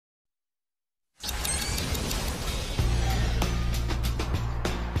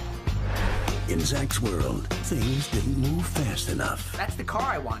In Zach's world, things didn't move fast enough. That's the car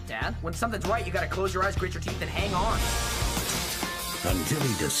I want, Dad. When something's right, you gotta close your eyes, grit your teeth, and hang on. Until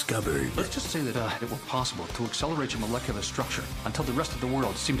he discovered... Let's just say that it were possible to accelerate your molecular structure until the rest of the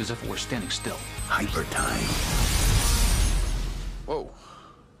world seemed as if it were standing still. Hyper time. Whoa.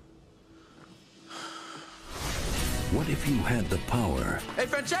 What if you had the power... Hey,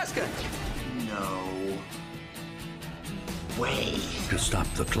 Francesca! No way. ...to stop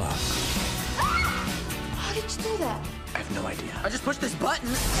the clock? How did you do that? I have no idea. I just pushed this button.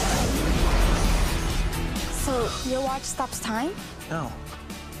 So, your watch stops time? No.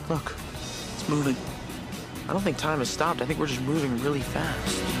 Look, it's moving. I don't think time has stopped. I think we're just moving really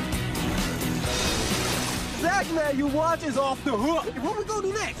fast. Zach, man, your watch is off the hook. What we gonna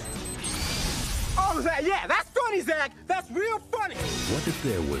do next? Oh, Zach, yeah, that's funny, Zach. That's real funny. What if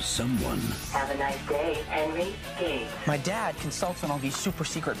there was someone... Have a nice day, Henry Gates. My dad consults on all these super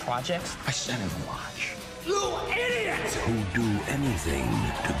secret projects. I sent him a watch. You idiot! ...who'd do anything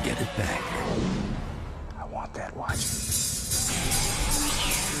to get it back? I want that watch.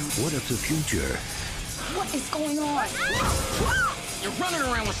 What if the future... What is going on? You're running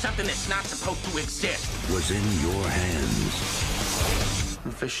around with something that's not supposed to exist. ...was in your hands? I'm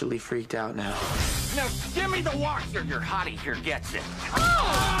officially freaked out now. Now, give me the watch or your hottie here gets it.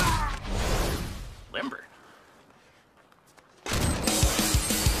 Limber.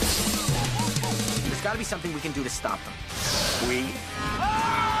 There's gotta be something we can do to stop them. We?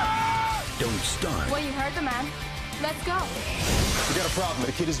 Don't start Well, you heard the man. Let's go. We got a problem.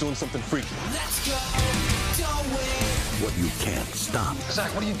 The kid is doing something freaky. Let's go. Don't what you can't stop.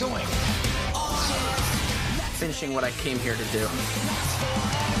 Zach, what are you doing? Finishing what I came here to do.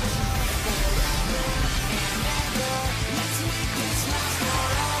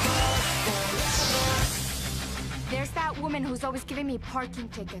 There's that woman who's always giving me parking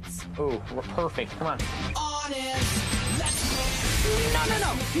tickets. Oh, we're perfect. Come on.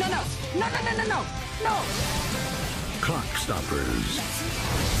 No. Clockstoppers.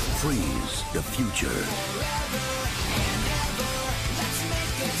 Freeze the future.